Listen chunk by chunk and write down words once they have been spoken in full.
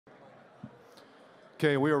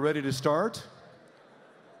Okay, we are ready to start.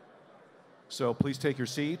 So please take your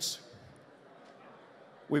seats.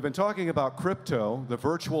 We've been talking about crypto, the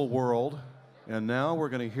virtual world, and now we're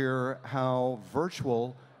going to hear how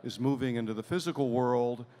virtual is moving into the physical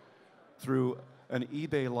world through an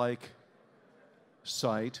eBay-like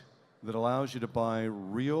site that allows you to buy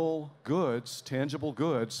real goods, tangible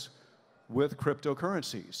goods, with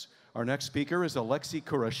cryptocurrencies. Our next speaker is Alexei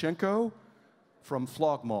Kurashenko from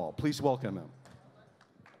Flogmall. Please welcome him.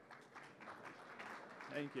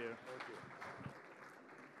 Thank you.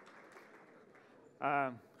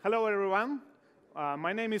 Hello, everyone.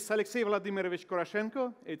 My name is Alexei Vladimirovich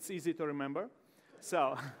Kurashenko. It's easy to remember.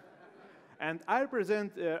 And I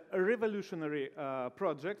represent a revolutionary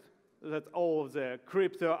project that all of the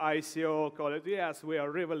crypto ICO call it. Yes, we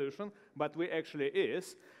are revolution, but we actually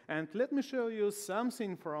is. And let me show you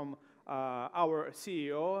something from our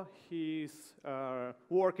CEO. He's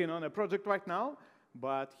working on a project right now,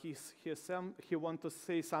 but he wants to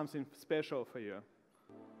say something special for you.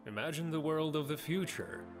 Imagine the world of the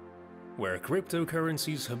future, where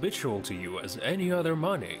cryptocurrency is habitual to you as any other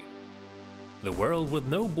money. The world with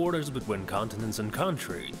no borders between continents and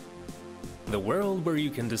countries. The world where you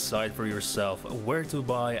can decide for yourself where to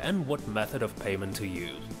buy and what method of payment to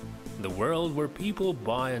use. The world where people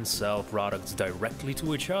buy and sell products directly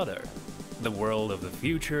to each other. The world of the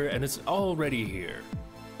future, and it's already here.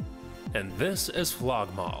 And this is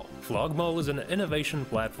Flogmall. Flogmall is an innovation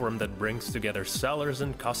platform that brings together sellers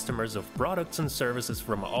and customers of products and services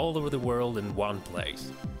from all over the world in one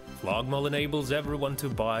place. Flogmall enables everyone to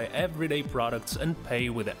buy everyday products and pay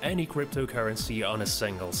with any cryptocurrency on a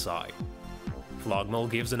single site.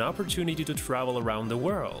 Flogmall gives an opportunity to travel around the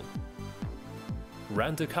world,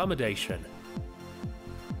 rent accommodation,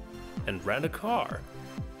 and rent a car,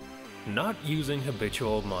 not using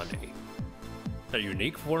habitual money. A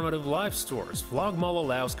unique format of live stores, Flogmall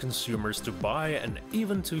allows consumers to buy and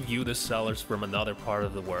even to view the sellers from another part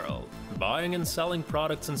of the world. Buying and selling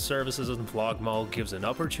products and services in Flogmall gives an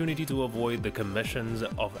opportunity to avoid the commissions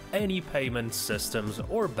of any payment systems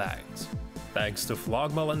or banks. Thanks to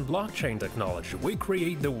Flogmall and blockchain technology, we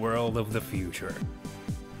create the world of the future.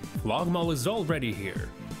 Flogmall is already here.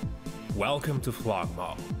 Welcome to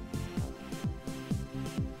Flogmall.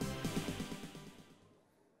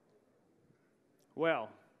 Well,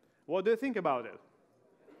 what do you think about it?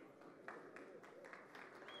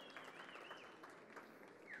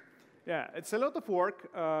 Yeah, it's a lot of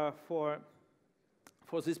work for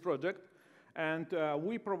this project, and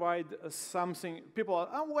we provide something. People are,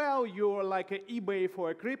 oh, well, you're like an eBay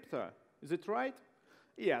for a crypto. Is it right?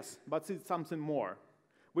 Yes, but it's something more.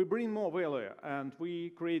 We bring more value, and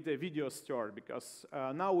we create a video store, because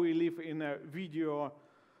now we live in a video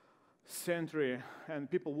century, and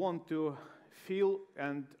people want to feel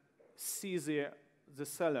and see the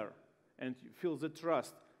seller and feel the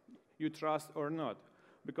trust. You trust or not.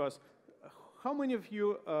 Because how many of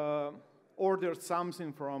you ordered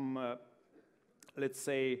something from, let's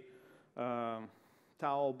say,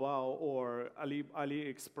 Taobao or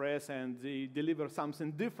AliExpress, and they deliver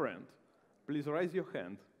something different? Please raise your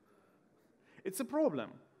hand. It's a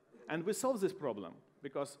problem. And we solve this problem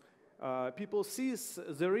because people see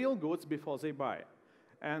the real goods before they buy.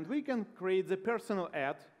 And we can create the personal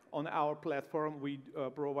ad on our platform. We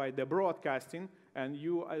provide the broadcasting, and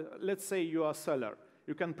you, let's say you are a seller.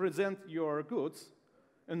 You can present your goods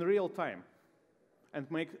in real time and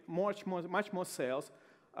make much more sales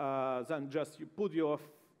than just you put your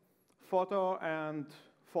photo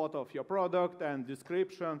of your product and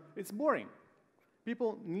description. It's boring.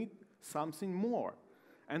 People need something more,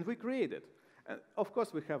 and we create it. Of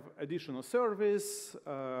course, we have additional service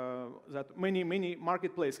that many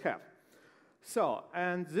marketplaces have. So,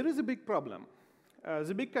 and there is a big problem.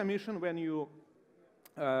 The big commission when you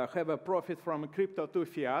have a profit from crypto to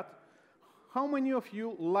fiat. How many of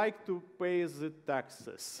you like to pay the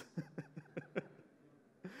taxes?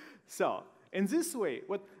 So, in this way,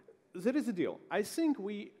 there is a deal. I think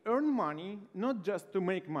we earn money not just to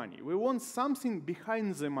make money. We want something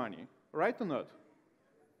behind the money, right or not?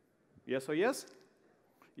 Yes or yes?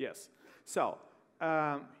 Yes. So,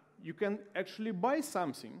 you can actually buy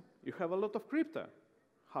something. You have a lot of crypto.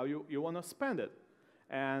 How you want to spend it.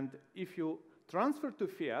 And if you transfer to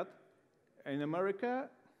fiat in America,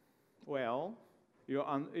 well,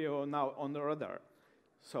 you're now on the radar.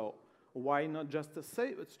 So why not just to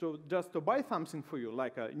say just to buy something for you,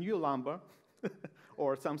 like a new lumber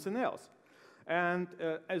or something else? And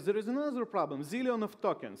as there is another problem, zillion of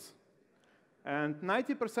tokens. And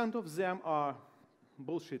 90% of them are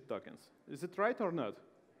bullshit tokens. Is it right or not?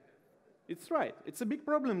 It's right. It's a big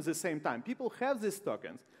problem at the same time. People have these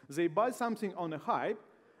tokens. They buy something on a hype,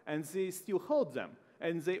 and they still hold them.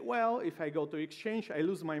 And they, well, if I go to exchange, I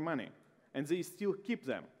lose my money. And they still keep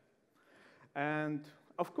them. And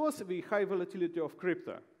of course, the high volatility of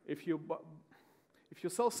crypto. If you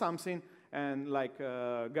sell something, and like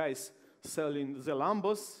guys selling the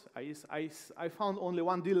Lambos, I found only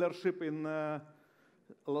one dealership in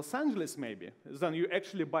Los Angeles, maybe. Then you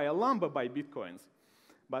actually buy a Lambo by Bitcoins.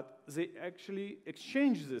 But they actually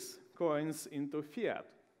exchange these coins into fiat.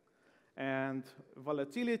 And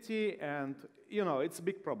volatility, and it's a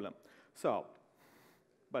big problem. So,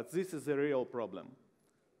 but this is a real problem.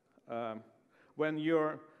 When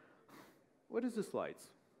you're, what is the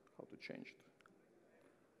slides? How to change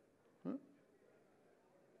it?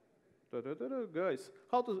 Huh? Guys,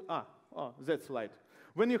 how to, that slide.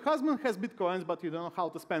 When your husband has Bitcoins, but you don't know how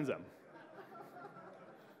to spend them.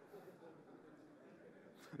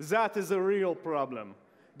 That is a real problem,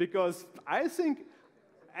 because I think,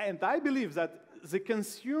 and I believe that the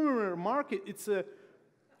consumer market, it's a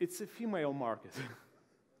female market.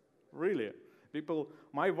 Really. People,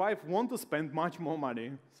 my wife wants to spend much more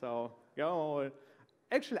money, so,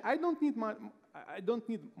 actually, I don't need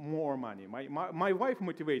more money. My wife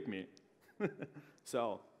motivates me.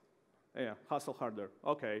 So, yeah, hustle harder,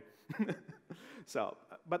 okay. So,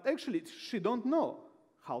 but actually, she don't know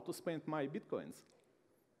how to spend my Bitcoins.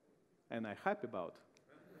 And I'm happy about.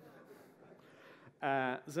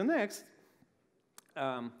 The next,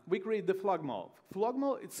 we create the Flogmall.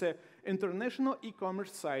 Flogmall, it's an international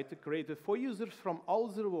e-commerce site created for users from all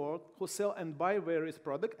over the world who sell and buy various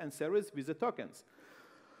products and services with the tokens.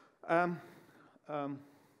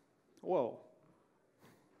 Well,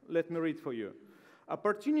 let me read for you.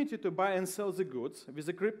 Opportunity to buy and sell the goods with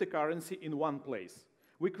the cryptocurrency in one place.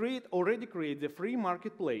 We already create the free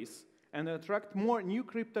marketplace and attract more new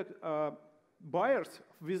crypto buyers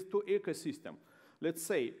to ecosystem. Let's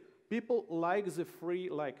say people like the free,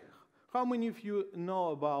 like how many of you know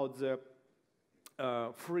about the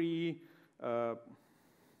free,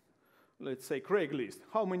 let's say Craigslist?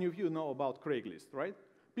 How many of you know about Craigslist, right?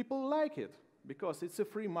 People like it because it's a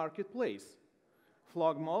free marketplace.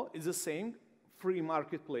 Flogmall is the same free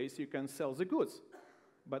marketplace. You can sell the goods,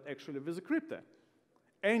 but actually with the crypto.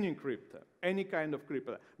 Any crypto, any kind of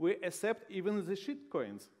crypto. We accept even the shit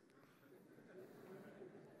coins.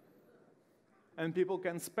 And people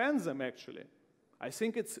can spend them, actually. I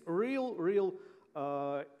think it's real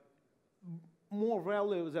more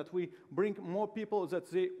value that we bring more people that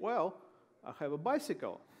say, well, I have a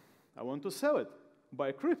bicycle. I want to sell it.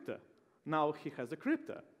 Buy crypto. Now he has a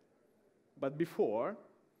crypto. But before,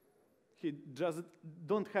 he just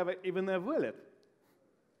don't have even a wallet.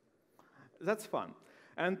 That's fun.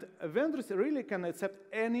 And vendors really can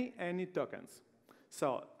accept any tokens.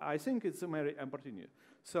 So I think it's a very opportunity.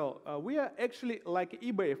 So we are actually like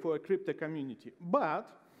eBay for a crypto community. But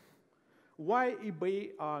why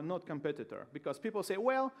eBay are not competitor? Because people say,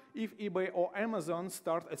 well, if eBay or Amazon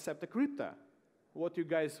start accept a crypto, what you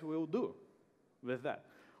guys will do with that?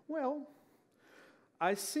 Well,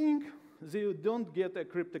 I think they don't get a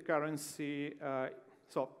cryptocurrency.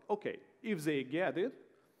 So, okay, if they get it,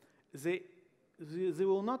 they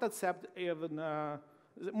will not accept even,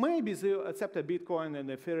 maybe they will accept a Bitcoin and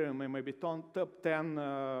Ethereum and maybe top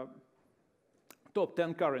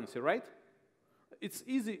 10 currency, right? It's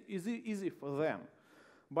easy for them.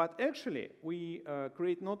 But actually, we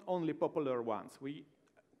create not only popular ones, we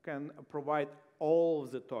can provide all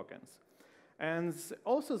the tokens. And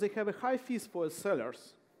also, they have a high fees for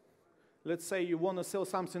sellers. Let's say you want to sell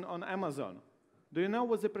something on Amazon. Do you know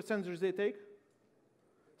what the percentage they take?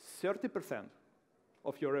 30%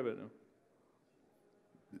 of your revenue.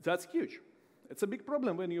 That's huge. It's a big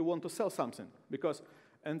problem when you want to sell something. Because,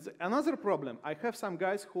 and another problem, I have some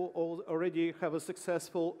guys who already have a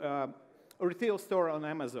successful retail store on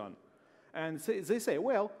Amazon. And they say,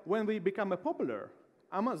 well, when we become a popular,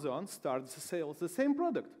 Amazon starts to sell the same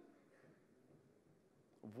product.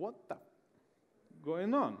 What the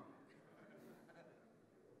going on?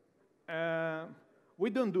 We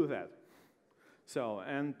don't do that. So,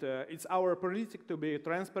 and it's our policy to be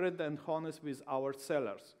transparent and honest with our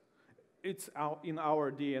sellers. It's in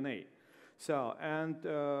our DNA. So, and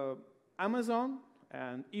Amazon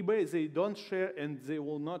and eBay, they don't share and they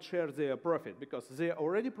will not share their profit because they are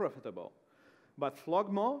already profitable. But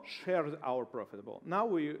Flogmall shares our profitable. Now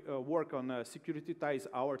we work on securitize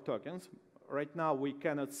our tokens. Right now, we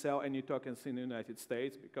cannot sell any tokens in the United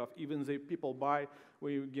States because even the people buy,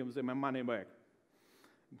 we give them money back.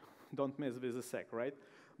 Don't mess with the SEC, right?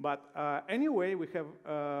 But anyway, we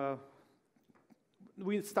have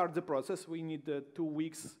we start the process. We need 2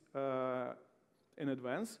 weeks in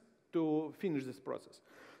advance to finish this process.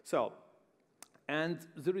 So, and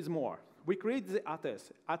there is more. We create the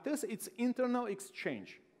ATS. ATS, it's internal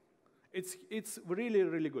exchange. It's really,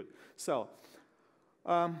 really good. So,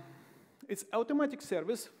 it's automatic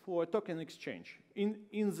service for token exchange in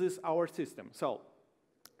this our system. So,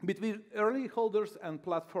 between early holders and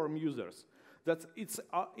platform users, it's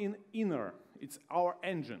our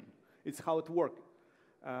engine. It's how it works.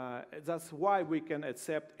 That's why we can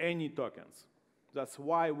accept any tokens. That's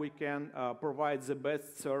why we can provide the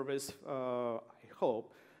best service, I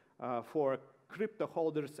hope, for crypto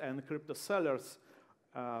holders and crypto sellers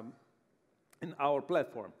in our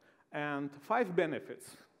platform. And 5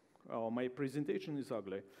 benefits. Oh, my presentation is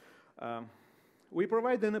ugly. We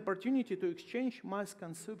provide an opportunity to exchange mass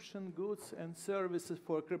consumption goods and services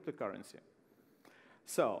for cryptocurrency.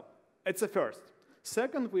 So, it's a first.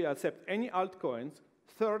 Second, we accept any altcoins.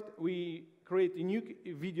 Third, we create a new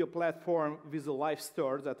video platform with a live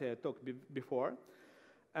store that I talked before.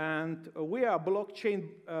 And we are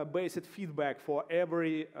blockchain-based feedback for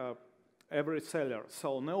every seller.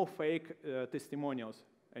 So no fake testimonials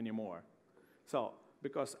anymore. So,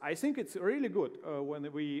 because I think it's really good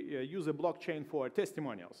when we use a blockchain for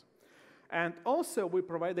testimonials. And also, we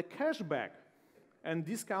provide a cashback and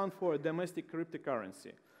discount for domestic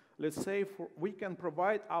cryptocurrency. Let's say we can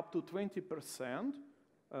provide up to 20%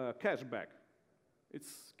 cashback.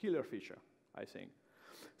 It's a killer feature, I think.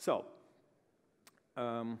 So,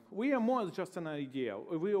 we are more than just an idea.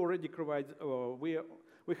 We already provide, we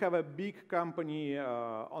have a big company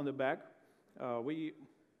on the back. We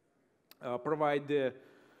provide the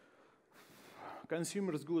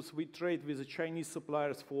consumers' goods. We trade with the Chinese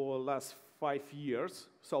suppliers for the last 5 years,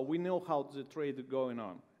 so we know how the trade is going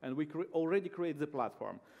on. And we already created the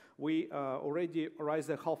platform. We already raised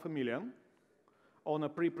 $500,000 on a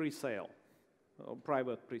pre-sale,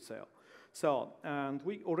 private pre-sale. So, and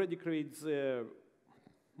we already created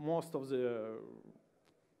most of the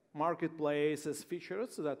marketplaces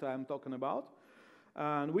features that I'm talking about.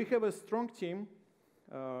 And we have a strong team.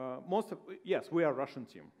 Yes, we are a Russian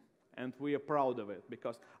team, and we are proud of it,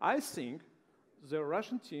 because I think the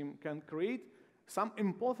Russian team can create some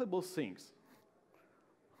impossible things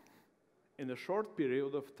in a short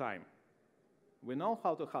period of time. We know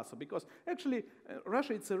how to hustle, because actually,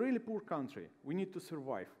 Russia, it's a really poor country. We need to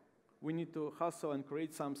survive. We need to hustle and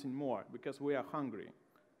create something more, because we are hungry.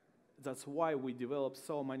 That's why we develop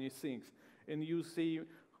so many things. And you see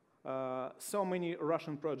so many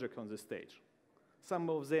Russian projects on the stage. Some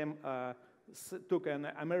of them took an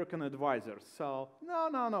American advisor. So,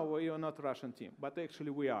 no, we are not a Russian team, but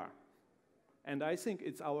actually we are. And I think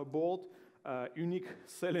it's our bold, unique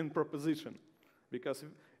selling proposition, because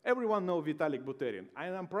everyone knows Vitalik Buterin.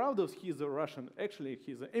 And I'm proud that he's a Russian. Actually,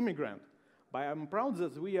 he's an immigrant. But I'm proud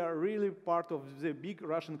that we are really part of the big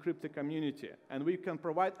Russian crypto community, and we can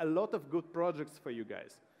provide a lot of good projects for you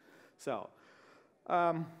guys. So,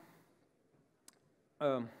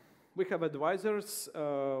 we have advisors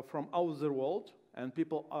from all over the world, and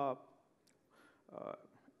people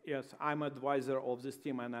yes, I'm an advisor of this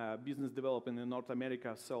team and business development in North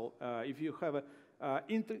America. So if you have a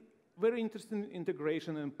very interesting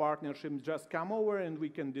integration and partnership, just come over and we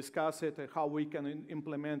can discuss it, how we can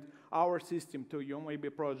implement our system to your maybe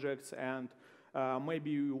projects, and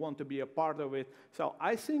maybe you want to be a part of it. So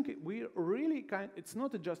I think we really it's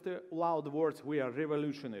not just loud words, we are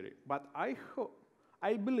revolutionary, but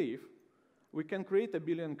I believe we can create a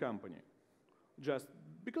billion company just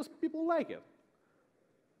because people like it.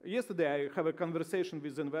 Yesterday, I have a conversation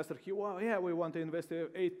with an investor. Well, yeah, we want to invest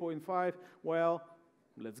 8.5. Well,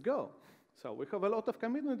 let's go. So we have a lot of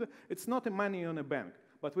commitment. It's not money in a bank,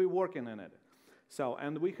 but we're working on it. So,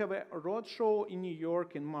 and we have a roadshow in New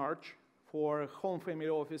York in March for home family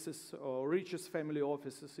offices, or richest family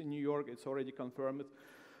offices in New York. It's already confirmed.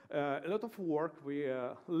 A lot of work. We're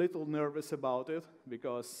a little nervous about it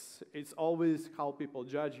because it's always how people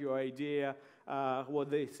judge your idea, what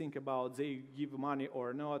they think about, they give money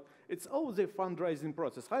or not. It's always a fundraising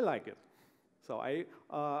process. I like it. So I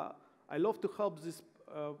love to help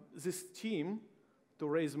this team to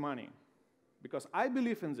raise money because I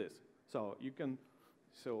believe in this. So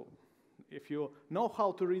if you know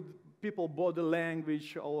how to read people body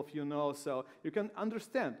language, all of you know, so you can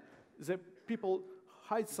understand that people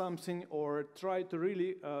hide something or try to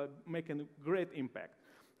really make a great impact,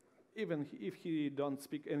 even if he don't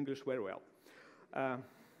speak English very well.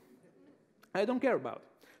 I don't care about it.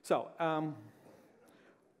 So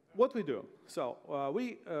what we do? So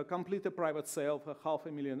we complete a private sale for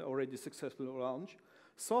 $500,000 already successfully launched.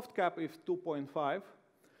 Soft cap is 2.5.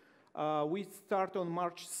 We start on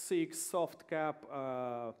March 6th, soft cap.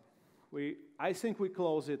 I think we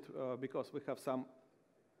close it because we have some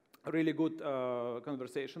really good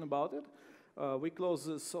conversation about it. We close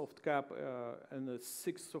the soft cap on the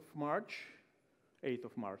 6th of March, 8th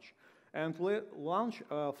of March, and we launch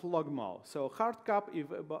Flogmall. So hard cap,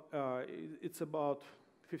 it's about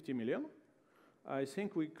 50 million. I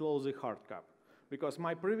think we close the hard cap because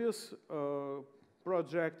my previous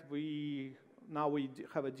project, now we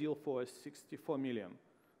have a deal for 64 million.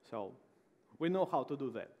 So we know how to do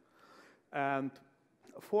that. And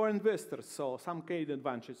for investors, so some key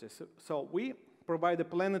advantages. So we provide a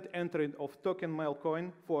planned entry of token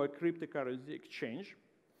Milecoin for a cryptocurrency exchange.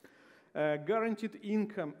 Guaranteed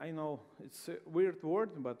income, I know it's a weird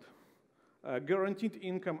word, but guaranteed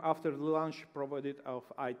income after the launch provided of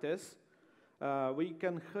ITES. We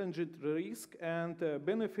can hedge risk and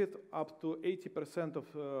benefit up to 80% of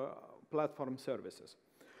platform services.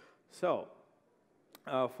 So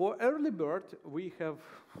for early bird, we have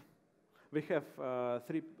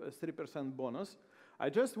 3% bonus. I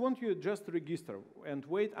just want you just to register and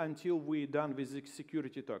wait until we're done with the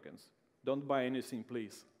security tokens. Don't buy anything,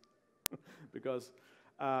 please, because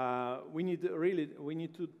we need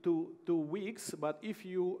 2 weeks. But if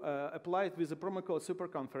you apply it with the promo code Super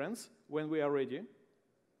Conference when we are ready,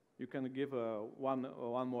 you can give one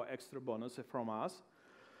more extra bonus from us.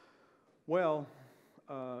 Well,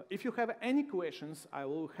 if you have any questions, I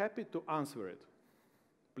will be happy to answer it.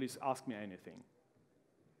 Please ask me anything.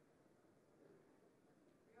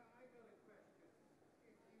 Yeah, I got a question.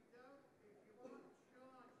 If you aren't charging for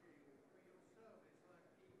your service like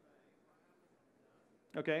eBay or Amazon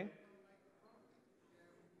does, Okay. you don't make a profit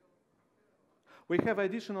sharing your crypto. We have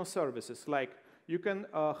additional services, like you can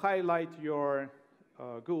highlight your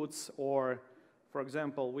goods, or, for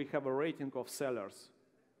example, we have a rating of sellers.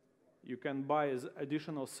 You can buy as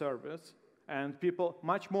additional service, and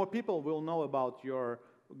much more people will know about your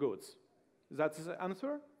goods. That's the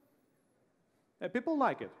answer? People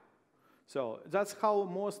like it. So that's how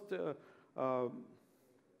most the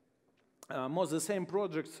same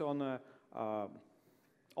projects on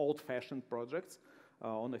old-fashioned projects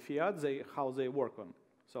on the fiat, how they work on.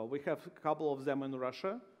 So we have a couple of them in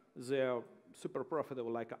Russia. They're super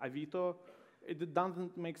profitable, like Avito. It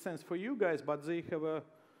doesn't make sense for you guys, but they have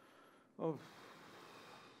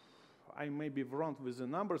I may be wrong with the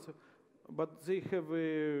numbers, but they have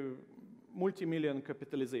a multi-million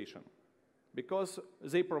capitalization because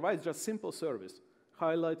they provide just simple service,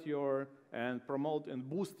 highlight your and promote and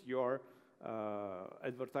boost your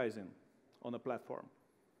advertising on a platform.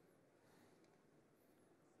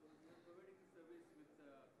 So you're providing service with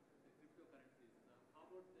the cryptocurrencies. How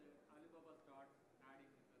about Alibaba starts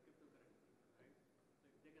adding cryptocurrencies, right? So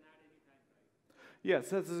they can add any time, right? Yes,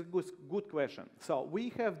 that's a good question. So we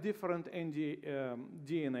have different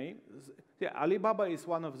DNA. Yeah, Alibaba is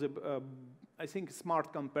one of the, I think,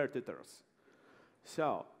 smart competitors.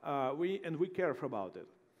 So we care about it.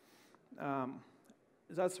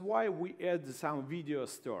 That's why we add some video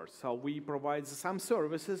stores. So we provide some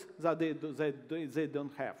services that they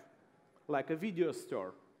don't have, like a video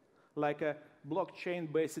store, like a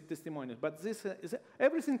blockchain-based testimonials. But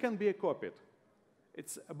everything can be copied.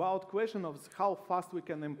 It's about question of how fast we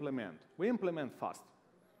can implement. We implement fast.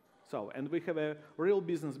 So, and we have a real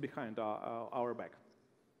business behind our back.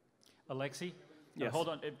 Alexei? Yes. Hold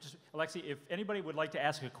on. Alexei, if anybody would like to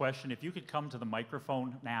ask a question, if you could come to the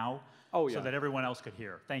microphone now Oh, yeah. so that everyone else could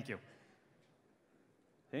hear. Thank you.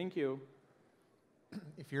 Thank you.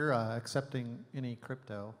 If you're accepting any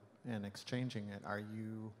crypto and exchanging it, are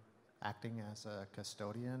you acting as a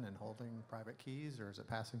custodian and holding private keys, or is it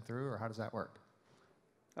passing through, or how does that work?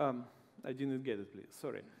 I didn't get it, please.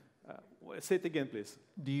 Sorry. Say it again, please.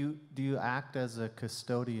 Do you act as a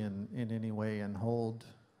custodian in any way and hold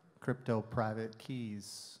crypto private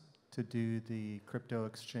keys to do the crypto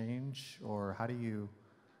exchange, or how do you?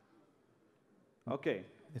 Okay,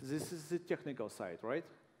 this is the technical side, right?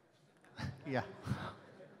 Yeah.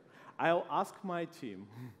 I'll ask my team,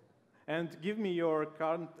 and give me your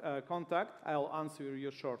current contact. I'll answer you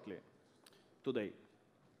shortly, today.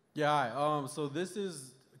 Yeah, so this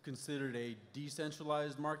is considered a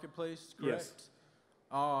decentralized marketplace, correct?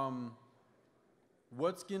 Yes.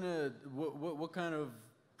 What kind of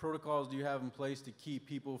protocols do you have in place to keep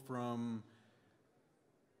people from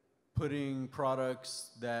putting products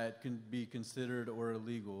that can be considered or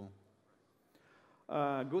illegal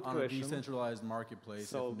Good on question. a decentralized marketplace?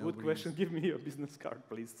 So, good question. Give me your business card,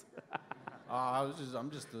 please. I'm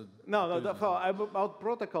just a No, business- about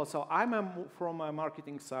protocol. So I'm from a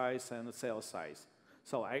marketing side and a sales side.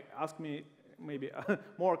 So maybe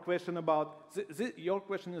more question about, your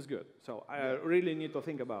question is good, so I really need to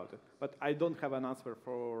think about it, but I don't have an answer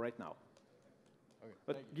for right now. Okay,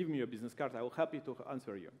 but give me your business card, I will happy to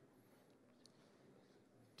answer you.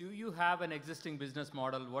 Do you have an existing business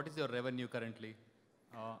model? What is your revenue currently?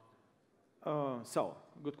 So,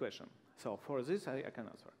 good question. So for this, I can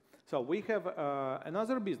answer. So we have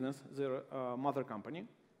another business, the mother company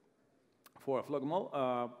for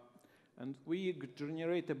Flogmall, and we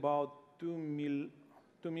generate about $2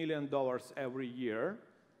 million every year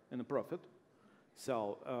in profit.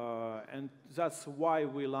 So, and that's why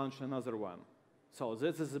we launched another one. So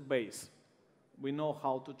this is the base. We know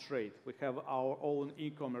how to trade. We have our own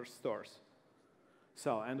e-commerce stores.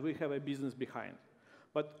 So, and we have a business behind.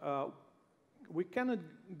 But we cannot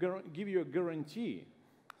give you a guarantee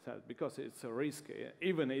because it's a risk.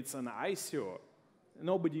 Even it's an ICO,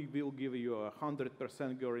 nobody will give you a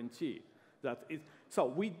 100% guarantee. So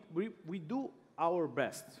we do our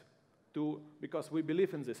best because we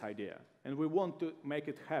believe in this idea and we want to make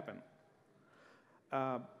it happen.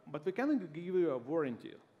 But we cannot give you a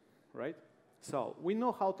warranty, right? So we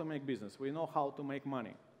know how to make business. We know how to make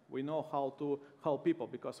money. We know how to help people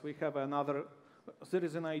because we have another. There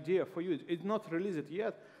is an idea for you. It's not released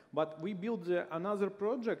yet, but we built another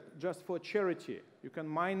project just for charity. You can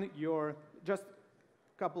mine your, just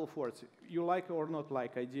a couple of words, you like or not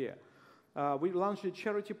like idea. We launched a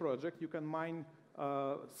charity project. You can mine,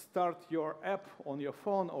 start your app on your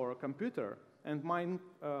phone or computer and mine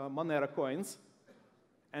Monero coins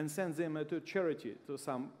and send them to charity to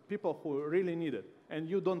some people who really need it. And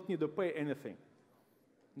you don't need to pay anything.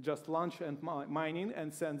 Just launch and mining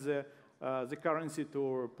and send the currency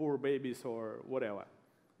to poor babies or whatever.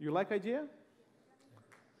 You like idea?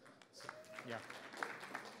 Yeah.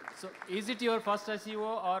 So is it your first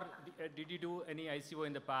ICO or did you do any ICO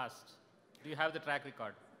in the past? Do you have the track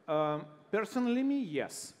record? Personally, me,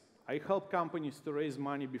 yes. I helped companies to raise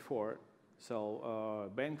money before. So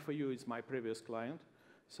Bank for You is my previous client.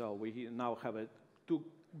 So we now have two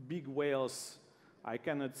big whales. I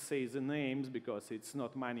cannot say the names because it's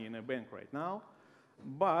not money in a bank right now.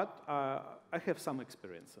 But I have some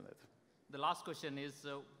experience in it. The last question is,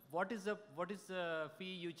 what is the fee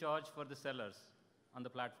you charge for the sellers on the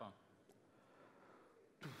platform?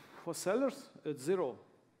 For sellers, it's zero.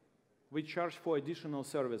 We charge for additional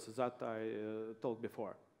services that I told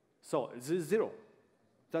before. So it's zero.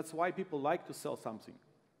 That's why people like to sell something.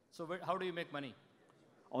 So how do you make money?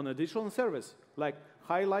 On additional service, like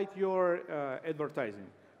highlight your advertising,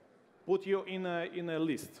 put you in a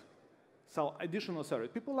list. So additional service.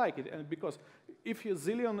 People like it, and because if you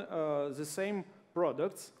zillion the same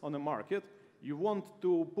products on the market, you want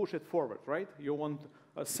to push it forward, right? You want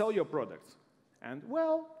to sell your products. And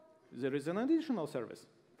well, there is an additional service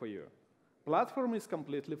for you. Platform is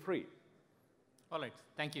completely free. All right,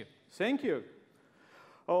 thank you. Thank you.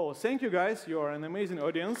 Oh, thank you guys. You are an amazing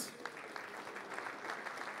audience.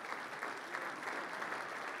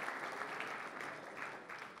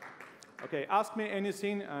 Okay, ask me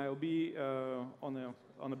anything. I'll be on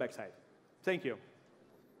the backside. Thank you.